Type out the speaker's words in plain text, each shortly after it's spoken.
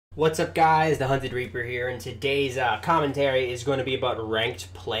What's up, guys? The Hunted Reaper here, and today's commentary is going to be about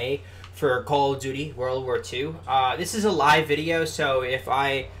ranked play for Call of Duty World War II. This is a live video, so if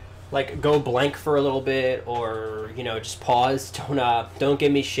I go blank for a little bit or just pause, don't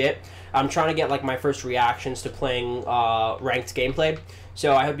give me shit. I'm trying to get my first reactions to playing ranked gameplay.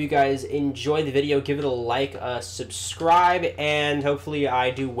 So I hope you guys enjoy the video. Give it a like, subscribe, and hopefully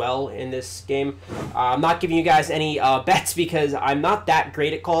I do well in this game. I'm not giving you guys any bets because I'm not that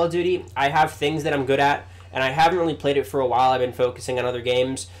great at Call of Duty. I have things that I'm good at, and I haven't really played it for a while. I've been focusing on other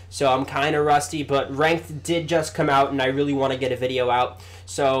games, so I'm kind of rusty, but Ranked did just come out, and I really want to get a video out.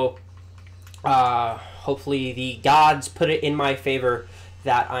 So hopefully the gods put it in my favor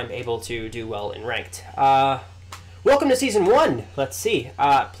that I'm able to do well in Ranked. Welcome to Season 1. Let's see.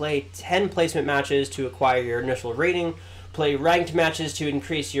 Play 10 placement matches to acquire your initial rating. Play ranked matches to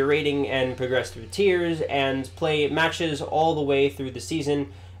increase your rating and progress through tiers. And play matches all the way through the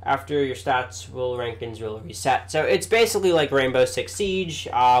season. After your stats rankings will reset. So it's basically like Rainbow Six Siege,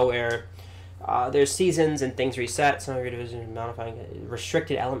 where there's seasons and things reset. Some of your division modifying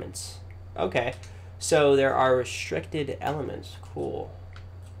restricted elements. Okay. So there are restricted elements. Cool.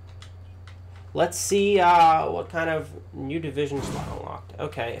 Let's see what kind of new division slot unlocked.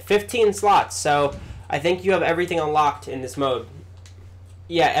 Okay, 15 slots. So I think you have everything unlocked in this mode.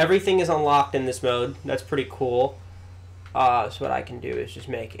 Yeah, everything is unlocked in this mode. That's pretty cool. So what I can do is just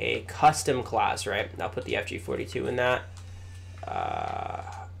make a custom class, right? I'll put the FG42 in that.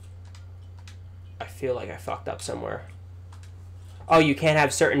 I feel like I fucked up somewhere. Oh, you can't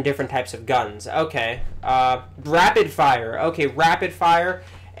have certain different types of guns. Okay. Rapid fire. Okay, rapid fire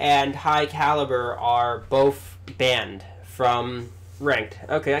and high caliber are both banned from ranked.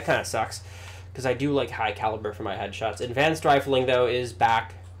 Okay, that kind of sucks because I do like high caliber for my headshots. Advanced rifling though is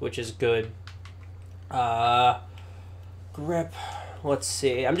back, which is good. Grip. Let's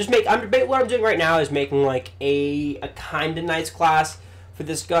see. What I'm doing right now is making a kind of nice class for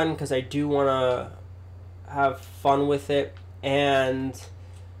this gun because I do want to have fun with it. And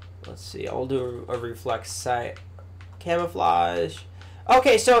let's see. I'll do a reflex sight, camouflage.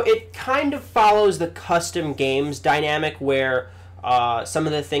 Okay, so it kind of follows the custom games dynamic where some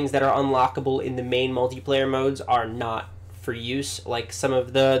of the things that are unlockable in the main multiplayer modes are not for use. Like some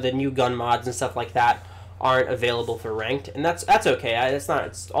of the new gun mods and stuff like that aren't available for ranked, and that's okay. It's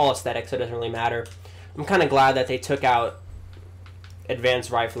all aesthetic, so it doesn't really matter. I'm kind of glad that they took out advanced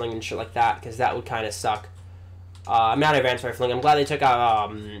rifling and shit like that because that would kind of suck. I'm not advanced rifling. I'm glad they took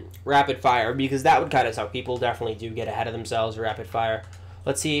out rapid fire because that would kind of suck. People definitely do get ahead of themselves with rapid fire.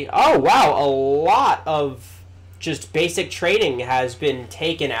 Let's see. Oh, wow. A lot of just basic training has been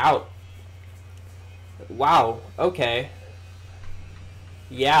taken out. Wow. Okay.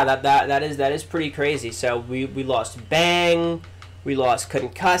 Yeah, that is pretty crazy. So we lost bang. We lost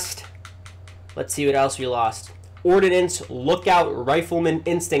concussed. Let's see what else we lost. Ordnance, lookout, rifleman,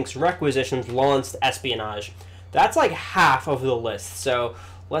 instincts, requisitions, launched, espionage. That's like half of the list. So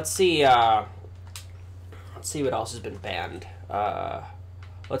let's see what else has been banned.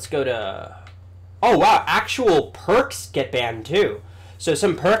 Let's go to... Oh, wow. Actual perks get banned, too. So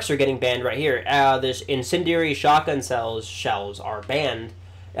some perks are getting banned right here. There's incendiary shotgun shells are banned.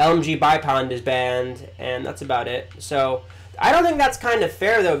 LMG bipod is banned, and that's about it. So I don't think that's kind of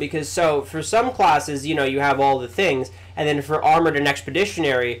fair, though, because so for some classes, you have all the things, and then for armored and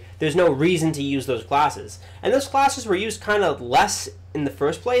expeditionary, there's no reason to use those classes. And those classes were used kind of less in the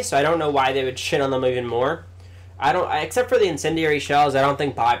first place, so I don't know why they would shit on them even more. Except for the incendiary shells, I don't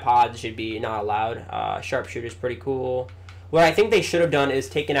think bipods should be not allowed. Sharpshooter's pretty cool. What I think they should have done is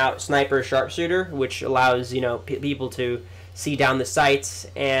taken out sniper sharpshooter, which allows people to see down the sights,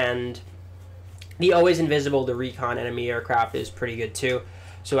 and the always invisible, the recon enemy aircraft is pretty good too.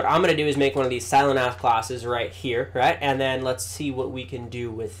 So what I'm going to do is make one of these silent ass classes right here, right? And then let's see what we can do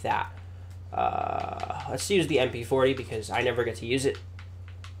with that. Let's use the MP40 because I never get to use it.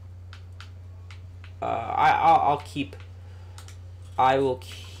 I will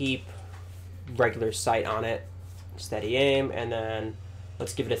keep regular sight on it, steady aim, and then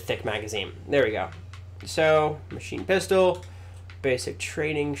let's give it a thick magazine. There we go. So machine pistol, basic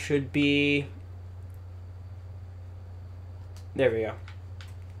training should be. There we go.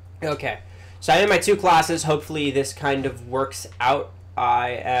 Okay, so I have my two classes. Hopefully this kind of works out.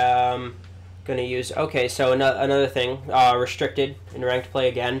 I am gonna use. Okay, so another thing, restricted in ranked play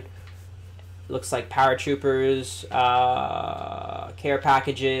again. Looks like paratroopers, care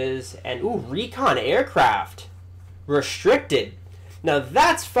packages, and ooh, recon aircraft. Restricted. Now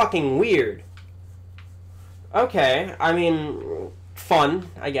that's fucking weird. Okay, I mean,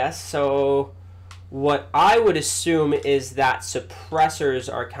 fun, I guess. So What I would assume is that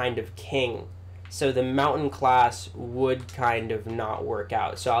suppressors are kind of king. So the mountain class would kind of not work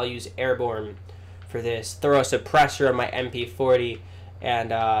out. So I'll use airborne for this. Throw a suppressor on my MP40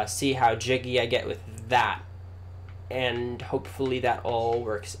 and see how jiggy I get with that. And hopefully that all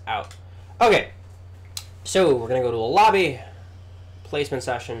works out. Okay, so we're going to go to a lobby, placement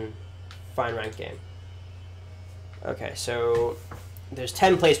session, find ranked game. Okay, so there's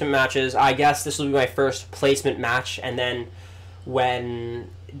 10 placement matches. I guess this will be my first placement match, and then when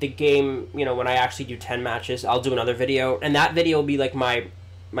the game, you know, when I actually do 10 matches, I'll do another video, and that video will be like my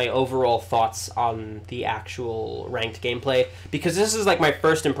overall thoughts on the actual ranked gameplay, because this is like my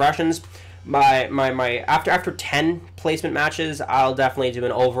first impressions. After 10 placement matches, I'll definitely do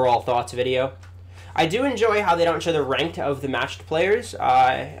an overall thoughts video. I do enjoy how they don't show the ranked of the matched players.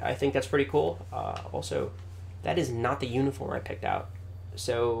 I think that's pretty cool. Also, that is not the uniform I picked out.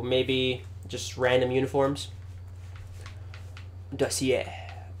 So maybe just random uniforms. Dossier.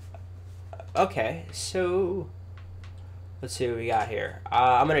 Okay, so let's see what we got here.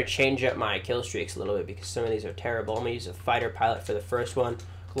 I'm going to change up my kill streaks a little bit because some of these are terrible. I'm going to use a fighter pilot for the first one,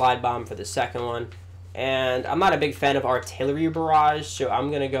 glide bomb for the second one, and I'm not a big fan of artillery barrage, so I'm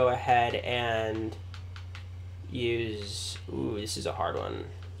going to go ahead and use... Ooh, this is a hard one.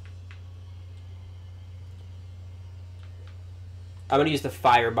 I'm going to use the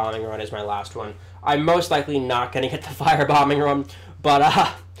fire bombing run as my last one. I'm most likely not going to get the fire bombing run,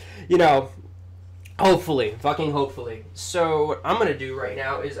 but, you know, hopefully. Fucking hopefully. So what I'm going to do right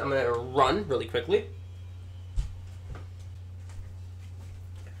now is I'm going to run really quickly.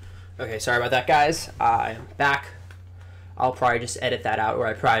 Okay, sorry about that, guys. I'm back. I'll probably just edit that out, or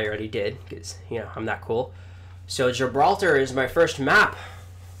I probably already did, because, you know, I'm that cool. So Gibraltar is my first map.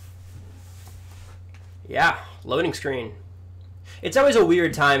 Yeah, loading screen. It's always a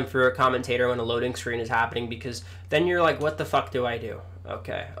weird time for a commentator when a loading screen is happening, because then you're like, what the fuck do I do?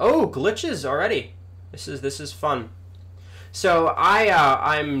 Okay. Oh, glitches already. This is fun. So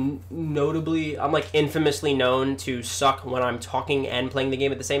I'm like infamously known to suck when I'm talking and playing the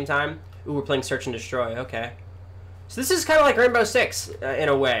game at the same time. Ooh, we're playing Search and Destroy. Okay. So this is kind of like Rainbow Six in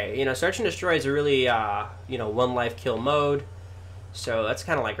a way. You know, Search and Destroy is a really you know, one life kill mode. So that's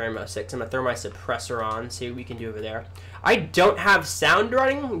kind of like Rainbow Six. I'm gonna throw my suppressor on, see what we can do over there. I don't have sound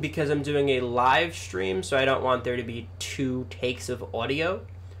running because I'm doing a live stream, so I don't want there to be 2 takes of audio.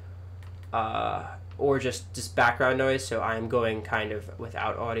 Or just background noise, so I'm going kind of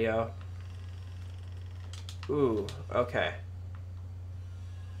without audio. Ooh, okay.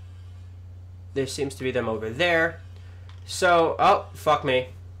 There seems to be them over there. So, oh, fuck me.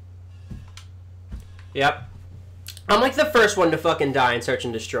 Yep. I'm like the first one to fucking die in Search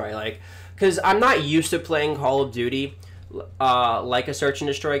and Destroy, like, because I'm not used to playing Call of Duty like a Search and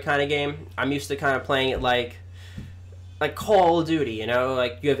Destroy kind of game. I'm used to kind of playing it like Call of Duty, you know,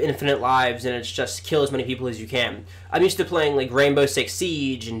 like you have infinite lives and it's just kill as many people as you can. I'm used to playing like Rainbow Six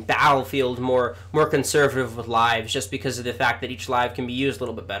Siege and Battlefield more conservative with lives, just because of the fact that each live can be used a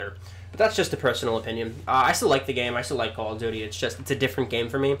little bit better. But that's just a personal opinion. I still like the game. I still like Call of Duty. It's a different game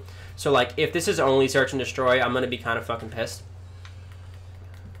for me. So like if this is only Search and Destroy, I'm gonna be kind of fucking pissed.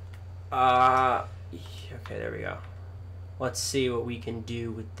 Okay, there we go. Let's see what we can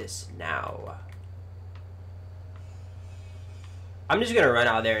do with this now. I'm just gonna run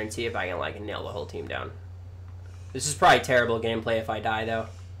out there and see if I can like nail the whole team down. This is probably terrible gameplay if I die though.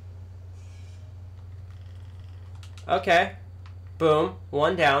 Okay. Boom.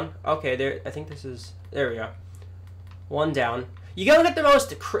 1 down. Okay, there. I think this is. There we go. 1 down. You don't get the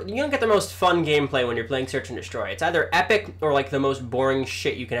most fun gameplay when you're playing Search and Destroy. It's either epic or like the most boring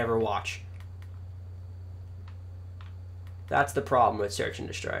shit you can ever watch. That's the problem with Search and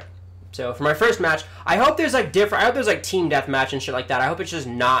Destroy. So for my first match, I hope there's like I hope there's like team deathmatch and shit like that. I hope it's just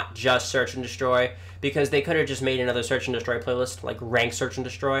not just Search and Destroy, because they could have just made another Search and Destroy playlist, like Rank Search and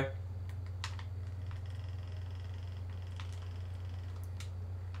Destroy.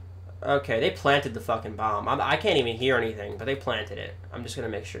 Okay, they planted the fucking bomb. I can't even hear anything, but they planted it. I'm just gonna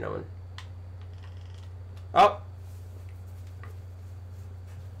make sure no one... Oh!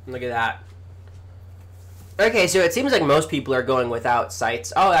 Look at that. Okay, so it seems like most people are going without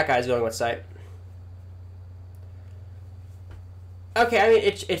sights. Oh, that guy's going with sight. Okay, I mean,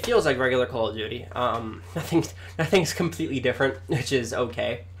 it feels like regular Call of Duty. Nothing's completely different, which is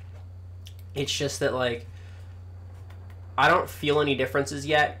okay. It's just that, like, I don't feel any differences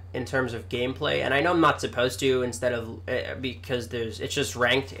yet in terms of gameplay, and I know I'm not supposed to, because it's just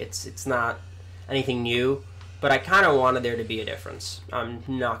ranked. It's not anything new, but I kind of wanted there to be a difference. I'm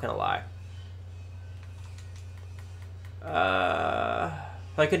not gonna lie.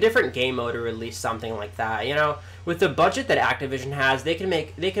 Like a different game mode or at least something like that. You know, with the budget that Activision has, they can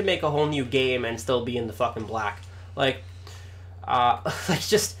make a whole new game and still be in the fucking black. Like, like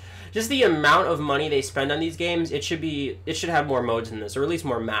just the amount of money they spend on these games, it should have more modes than this, or at least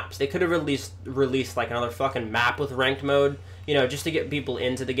more maps. They could have released like another fucking map with ranked mode, you know, just to get people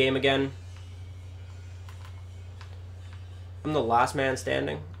into the game again. I'm the last man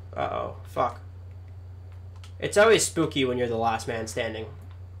standing. Uh-oh. Fuck. It's always spooky when you're the last man standing.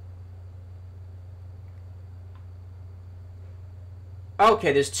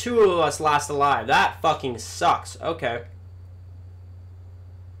 Okay, there's 2 of us last alive. That fucking sucks. Okay.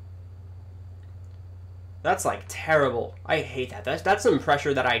 That's, like, terrible. I hate that. That's some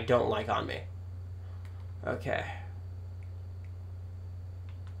pressure that I don't like on me. Okay.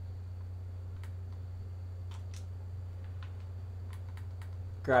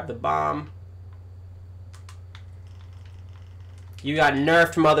 Grab the bomb. You got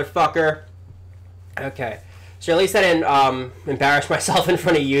nerfed, motherfucker. Okay. So at least I didn't embarrass myself in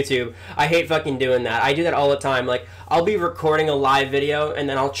front of YouTube. I hate fucking doing that. I do that all the time. Like, I'll be recording a live video, and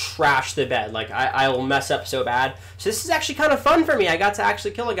then I'll trash the bed. Like, I will mess up so bad. So this is actually kind of fun for me. I got to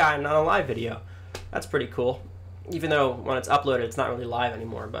actually kill a guy on a live video. That's pretty cool. Even though when it's uploaded, it's not really live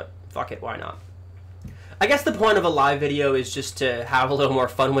anymore. But fuck it, why not? I guess the point of a live video is just to have a little more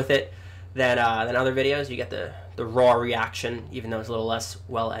fun with it than other videos. You get the raw reaction, even though it's a little less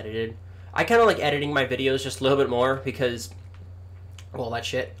well edited. I kind of like editing my videos just a little bit more because, well, that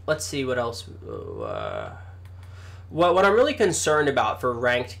shit. Let's see what else. What I'm really concerned about for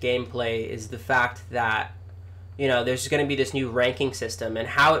ranked gameplay is the fact that, you know, there's going to be this new ranking system, and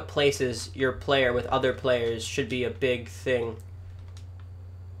how it places your player with other players should be a big thing.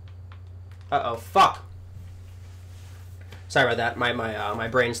 Uh-oh, fuck. Sorry about that. My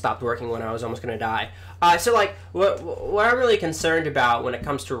brain stopped working when I was almost going to die. So, like, what I'm really concerned about when it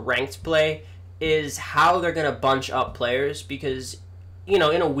comes to ranked play is how they're going to bunch up players because, you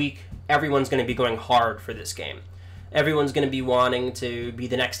know, in a week, everyone's going to be going hard for this game. Everyone's going to be wanting to be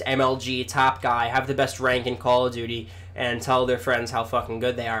the next MLG top guy, have the best rank in Call of Duty, and tell their friends how fucking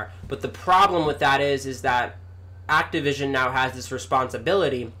good they are. But the problem with that is that Activision now has this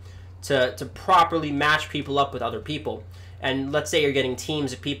responsibility to properly match people up with other people. And let's say you're getting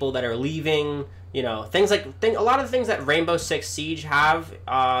teams of people that are leaving, you know, a lot of the things that Rainbow Six Siege have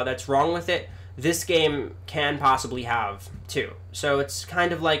that's wrong with it, this game can possibly have too. So it's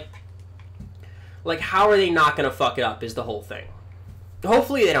kind of like how are they not going to fuck it up is the whole thing.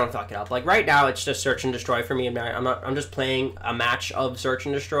 Hopefully they don't fuck it up. Like right now it's just Search and Destroy for me. I'm just playing a match of Search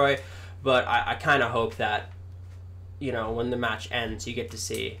and Destroy, but I kind of hope that, you know, when the match ends you get to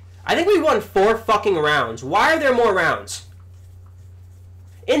see. I think we won 4 fucking rounds. Why are there more rounds?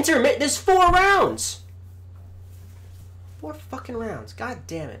 There's 4 rounds. 4 fucking rounds. God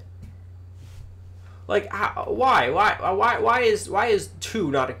damn it. Like, why is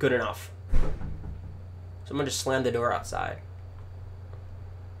 2 not good enough? Someone just slammed the door outside.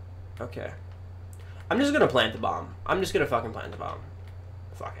 Okay. I'm just gonna plant the bomb. I'm just gonna fucking plant the bomb.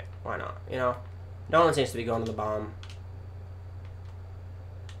 Fuck it. Why not? You know? No one seems to be going to the bomb.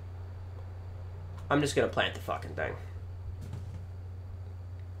 I'm just gonna plant the fucking thing.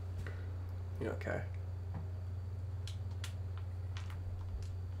 Okay.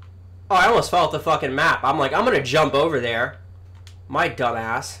 Oh, I almost fell off the fucking map. I'm like, I'm gonna jump over there. My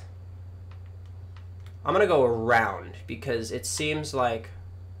dumbass. I'm gonna go around because it seems like...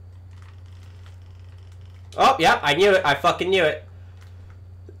 Oh, yeah, I knew it. I fucking knew it.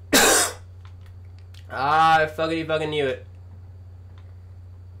 I fucking knew it.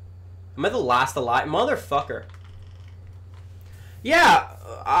 Am I the last alive? Motherfucker. Yeah,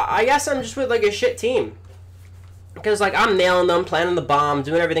 I guess I'm just with, like, a shit team. Because, like, I'm nailing them, planting the bomb,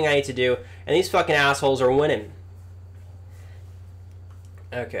 doing everything I need to do, and these fucking assholes are winning.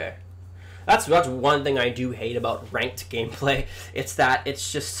 Okay. That's one thing I do hate about ranked gameplay. It's that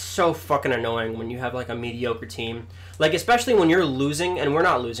it's just so fucking annoying when you have, like, a mediocre team. Like, especially when you're losing, and we're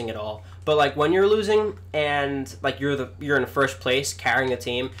not losing at all, but, like, when you're losing and, like, you're in first place carrying the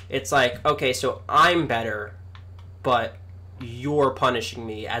team, it's like, okay, so I'm better, but you're punishing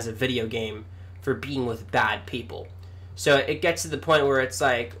me as a video game for being with bad people. So it gets to the point where it's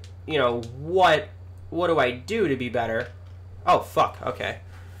like, you know, what do I do to be better? Oh, fuck, okay.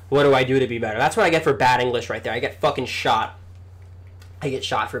 What do I do to be better? That's what I get for bad English right there. I get fucking shot. I get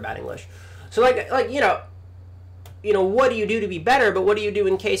shot for bad English. So, like you know, what do you do to be better, but what do you do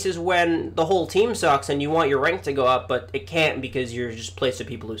in cases when the whole team sucks and you want your rank to go up, but it can't because you're just placed with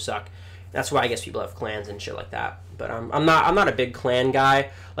people who suck? That's why I guess people have clans and shit like that. But I'm not a big clan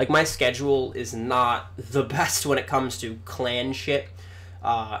guy. Like, my schedule is not the best when it comes to clan shit.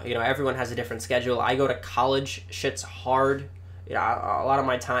 You know, everyone has a different schedule. I go to college. Shit's hard. You know, a lot of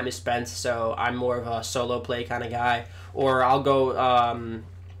my time is spent, so I'm more of a solo play kind of guy. Or I'll go,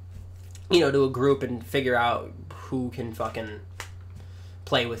 you know, to a group and figure out who can fucking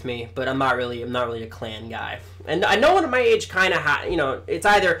play with me. But I'm not really a clan guy. And I know one of my age kind of you know, it's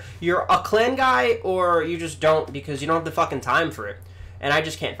either you're a clan guy or you just don't, because you don't have the fucking time for it. And I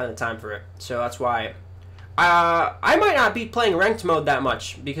just can't find the time for it. So that's why I might not be playing ranked mode that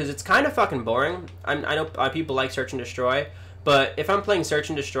much, because it's kind of fucking boring. I know people like Search and Destroy, but if I'm playing Search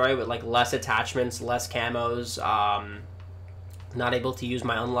and Destroy with like less attachments, less camos, not able to use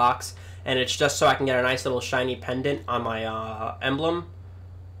my unlocks, and it's just so I can get a nice little shiny pendant on my emblem,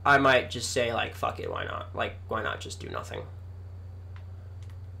 I might just say like, fuck it, why not? Like, why not just do nothing?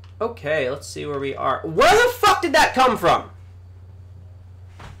 Okay, let's see where we are. Where the fuck did that come from?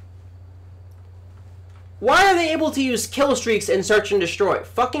 Why are they able to use kill streaks in Search and Destroy?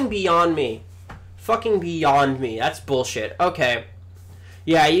 Fucking beyond me. Fucking beyond me. That's bullshit. Okay.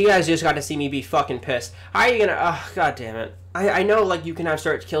 Yeah, you guys just got to see me be fucking pissed. How are you gonna... Oh, god damn it. I know, like, you can have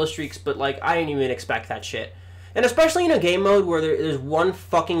search kill streaks, but, like, I didn't even expect that shit. And especially in a game mode where there's one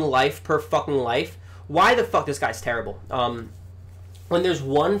fucking life per fucking life. Why the fuck... This guy's terrible. When there's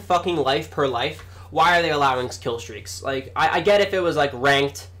one fucking life per life, why are they allowing kill streaks? Like, I get if it was, like,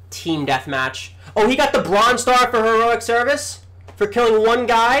 ranked team deathmatch. Oh, he got the bronze star for heroic service? For killing one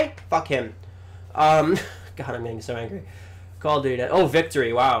guy? Fuck him. God, I'm getting so angry. Call of Duty. Oh,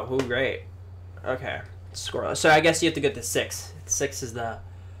 victory. Wow. Ooh, great. Okay. Score. So I guess you have to get to 6. 6 is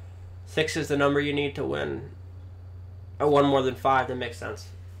the number you need to win. Or one more than 5. That makes sense.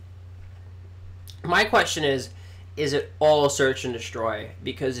 My question is it all Search and Destroy?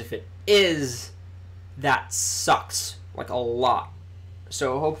 Because if it is, that sucks. Like, a lot.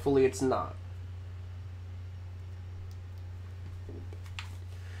 So hopefully it's not.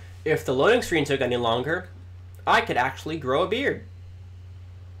 If the loading screen took any longer, I could actually grow a beard.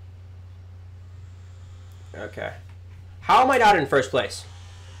 Okay. How am I not in first place?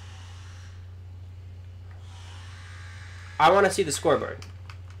 I want to see the scoreboard.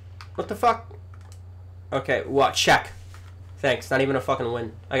 What the fuck? Okay, what? Check. Thanks. Not even a fucking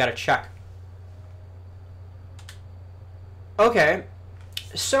win. I got a check. Okay.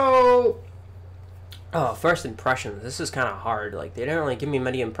 So... Oh, first impressions. This is kind of hard. Like, they didn't really give me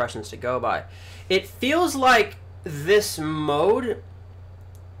many impressions to go by. It feels like this mode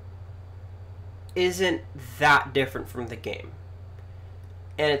isn't that different from the game.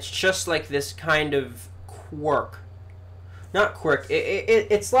 And it's just like this kind of quirk. Not quirk.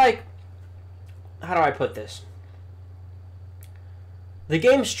 It's like... How do I put this? The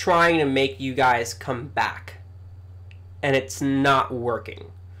game's trying to make you guys come back. And it's not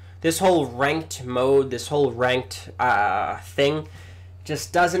working. This whole ranked mode, this whole ranked thing,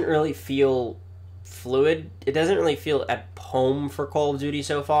 just doesn't really feel fluid. It doesn't really feel at home for Call of Duty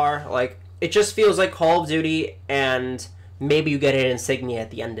so far. Like, it just feels like Call of Duty, and maybe you get an insignia at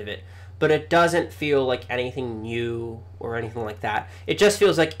the end of it. But it doesn't feel like anything new or anything like that. It just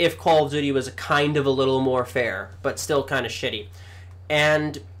feels like if Call of Duty was kind of a little more fair, but still kind of shitty.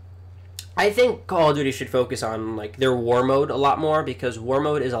 And I think Call of Duty should focus on like their war mode a lot more, because war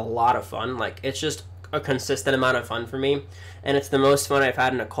mode is a lot of fun. Like, it's just a consistent amount of fun for me, and it's the most fun I've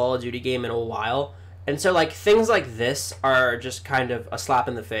had in a Call of Duty game in a while. And so like things like this are just kind of a slap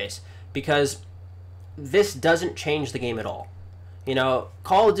in the face, because this doesn't change the game at all. You know,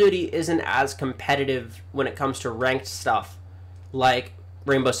 Call of Duty isn't as competitive when it comes to ranked stuff like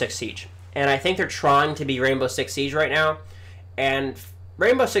Rainbow Six Siege. And I think they're trying to be Rainbow Six Siege right now, and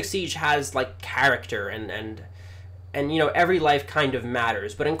Rainbow Six Siege has like character and you know, every life kind of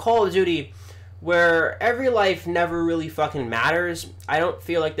matters. But in Call of Duty, where every life never really fucking matters, I don't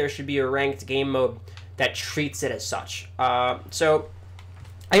feel like there should be a ranked game mode that treats it as such. So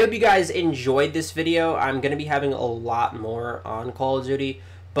I hope you guys enjoyed this video. I'm gonna be having a lot more on Call of Duty,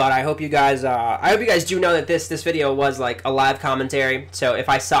 but I hope you guys do know that this video was like a live commentary. So if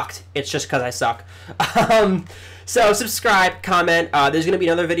I sucked, it's just because I suck. So subscribe, comment. There's going to be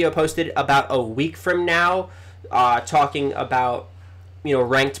another video posted about a week from now, talking about, you know,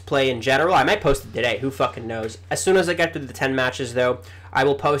 ranked play in general. I might post it today. Who fucking knows? As soon as I get to the 10 matches, though, I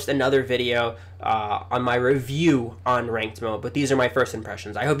will post another video on my review on ranked mode. But these are my first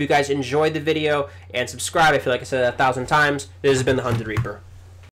impressions. I hope you guys enjoyed the video, and subscribe. I feel like I said it 1,000 times. This has been the Hunted Reaper.